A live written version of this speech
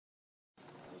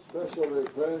Special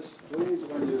request, please,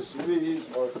 when you sneeze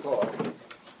or cough,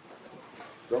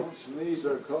 don't sneeze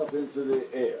or cough into the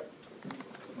air,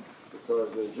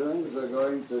 because the germs are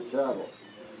going to travel.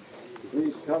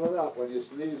 Please cover it up when you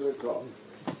sneeze or cough.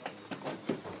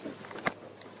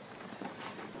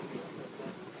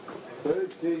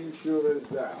 13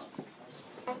 shuras down.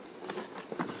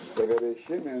 Rabbi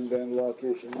Shimon ben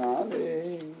Lakish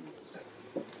Nami.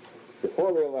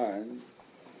 Before we learn,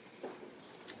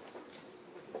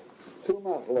 two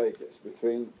machlekes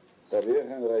between Rabbi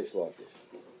Yechon and Reish Lakish.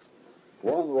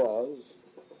 One was,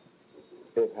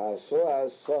 if Hasra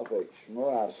has Sofik,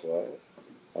 Shmur Hasra,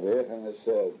 Rabbi Yechon has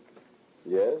said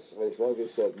yes, Reish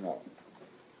Lakish said no.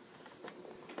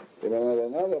 Then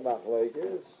another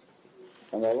machlekes,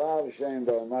 and the Lav Shem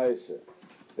Bar Maisa,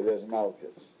 it is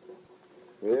Malchus.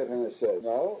 Rabbi Yechon has said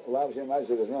no, Lav Shem Maisa,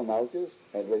 there's no Malchus,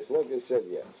 and Reish Lakish said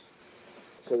yes.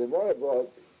 So the Gemara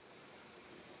brought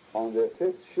on the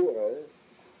fifth shura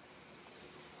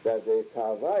that they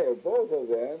kavaya, both of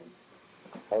them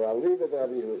are aliva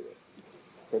Rabbi Yehuda.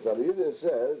 Because Rabbi Yehuda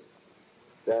says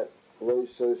that lo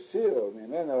sosiro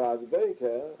mimenu ad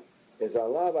beker is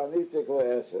alav anitik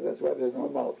le'eser. That's why there's no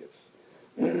malchus.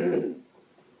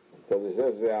 Because it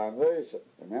says the anreisa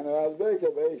mimenu ad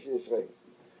beker beish yisrei.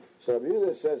 So Rabbi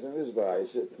Yehuda says in this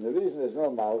brayse, the reason there's no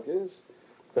malchus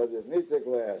because it's nitik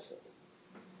le'eser.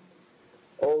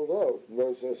 Although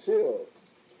lo sosiro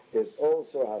is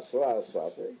also hasra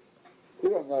safek, you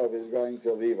don't know if he's going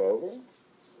to leave over.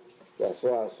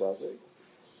 Hasra safek.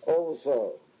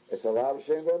 Also, it's a lav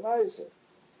shem b'maisa.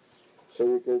 So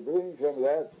you could bring from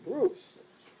that proofs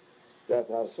that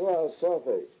hasra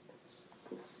safek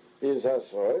is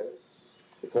hasra,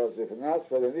 because if not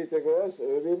for the nitikos, it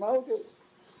would be malchus.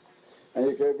 And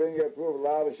you could bring a proof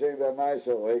lav shem b'maisa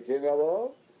leikin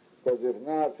alo, because if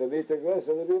not for nitikos,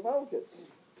 it would be malchus.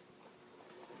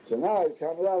 So now it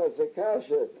comes out as a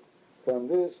kasha from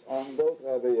this on both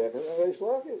Rabbi Yechon and Reish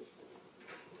Lakish.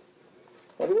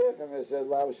 Rabbi Yechon has said,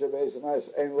 Lav Shebeis Ma'is,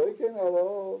 Ein Leikin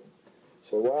Alo.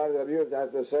 So why did Rabbi Yechon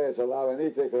have to say it's a Lav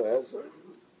Anitik Le'eser?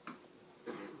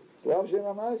 Lav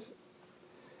Shebeis Ma'is.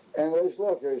 And Reish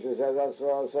Lakish says,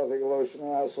 Asra Safik Lo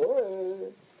Shema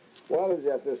Asra. Why does he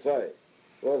have to say?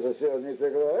 Was a Sir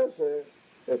Anitik Le'eser?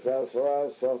 It's Asra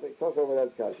Safik. Talk over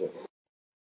that kasha.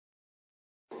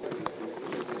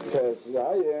 Because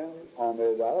Zayin on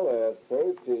the Aleph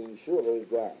 13 shuras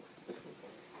down.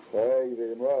 Preg the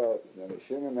Gemara, the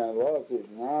Shimon ben Lakish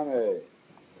Nami,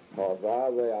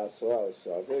 Havave Asra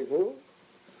Safiku.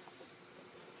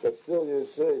 But still you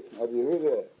see, Rabbi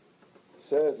Yehuda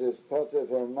says it's potter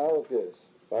from Malchus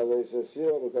by the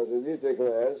Sasir because of Nitik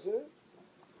Le'eser,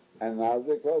 and not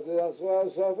because of Asra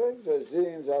Safik. So it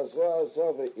seems Asra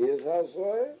Safik is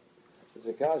Asra. It's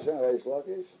a kasha on Reish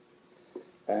Lakish.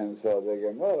 And so the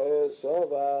Gemara is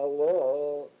Sova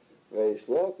Lo Reish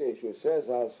Lakish, who says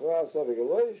Asra Safik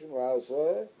Eloshim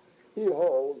Asra, he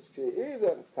holds ki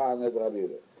either Tana Rabbi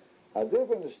Yehuda. A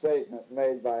different statement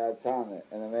made by a Tana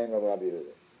in the name of Rabbi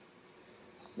Yehuda.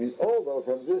 Means although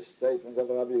from this statement of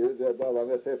Rabbi Yehuda above on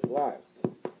the fifth line,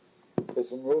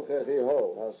 it's a Muchach he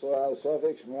holds Asra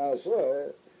Safik Shma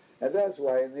Asra, and that's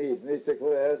why he needs Nitik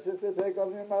Le'eser to take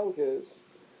on the Malchus.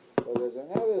 So there's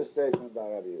another statement by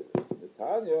Rabbi Yehuda. The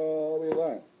Tanya, we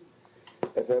learn,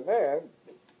 if a man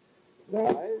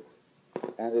dies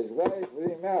and his wife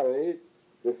remarried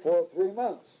before 3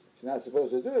 months, she's not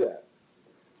supposed to do that,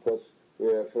 because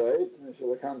we're afraid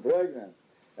she'll become pregnant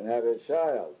and have a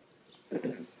child.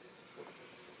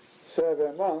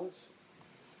 7 months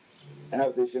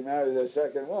after she married the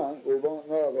second one, we won't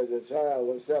know if it's a child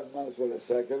of 7 months with the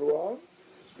second one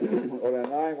or a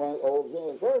 9-month-old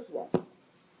with the first one.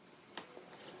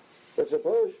 But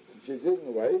suppose she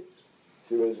didn't wait,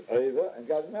 she was over and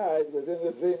got married within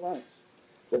the 3 months.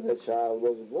 When the child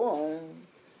was born,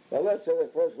 well, let's say the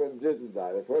first one didn't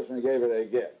die, the first one gave it a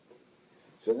gift.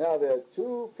 So now there are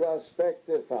two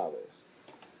prospective fathers.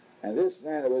 And this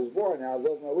man who was born now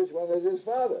doesn't know which one is his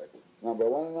father, number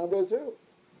one and number two.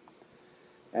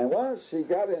 And once he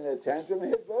got in a tantrum, he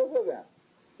hit both of them.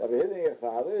 Now, hitting a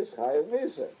father is Chayav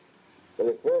Misa. But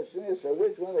the question is, for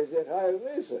which one is it Chayav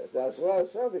Misa? It's Asra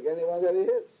Safik, anyone that he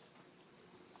hits.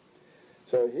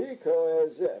 So he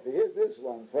calls if he hit this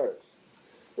one first.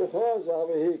 The cause of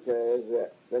he calls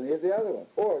then he hit the other one.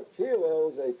 Or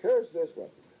kilos, they curse this one.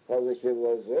 Because the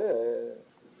kilos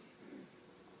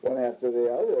one after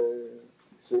the other.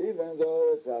 So even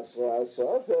though it's Asra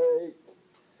Safik,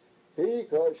 he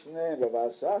calls name of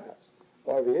Asachas.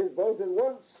 Or if he hit both at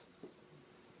once,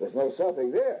 there's no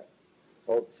Safik there.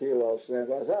 Or kilo shnei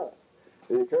basar.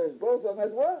 He occurs both of them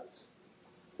at once.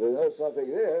 There's no suffix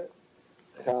there.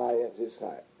 Chayav is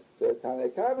chayav. The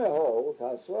Tanakama holds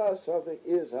Hasra Safik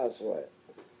is Hasra.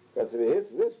 Because if he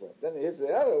hits this one, then he hits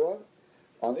the other one,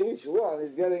 on each one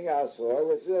he's getting Hasra,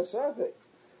 which is a Safik.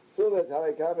 So the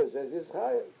Tanakama says it's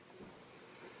Chayav.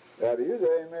 Rabbi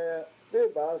Yehuda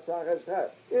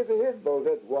if he hit both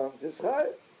at once, it's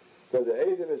Chayav. So the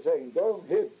Eidim is saying, don't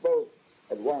hit both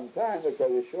at one time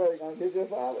because you're sure you're going to hit your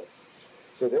father.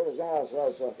 So there was no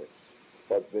Hasra Safik.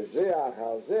 But the Zeach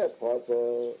Hazeh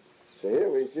Potter, so here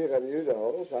we see Rabbi Yehuda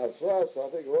holds Hasra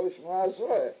Safik Rosh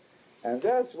Ma'asroeh. And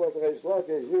that's what Reish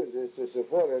Lakish uses to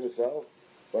support himself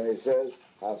when he says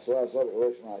Hasra Safik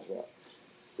Rosh Ma'asroeh.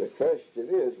 The question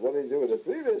is, what do you do with the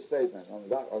previous statement on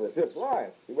the fifth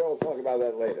line? We will talk about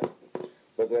that later.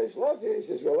 But Reish Lakish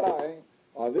is relying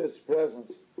on this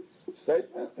present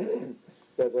statement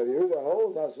that Rabbi Yehuda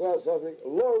holds Hasra Safik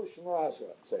Lo Shmo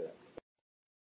Asra. Say that.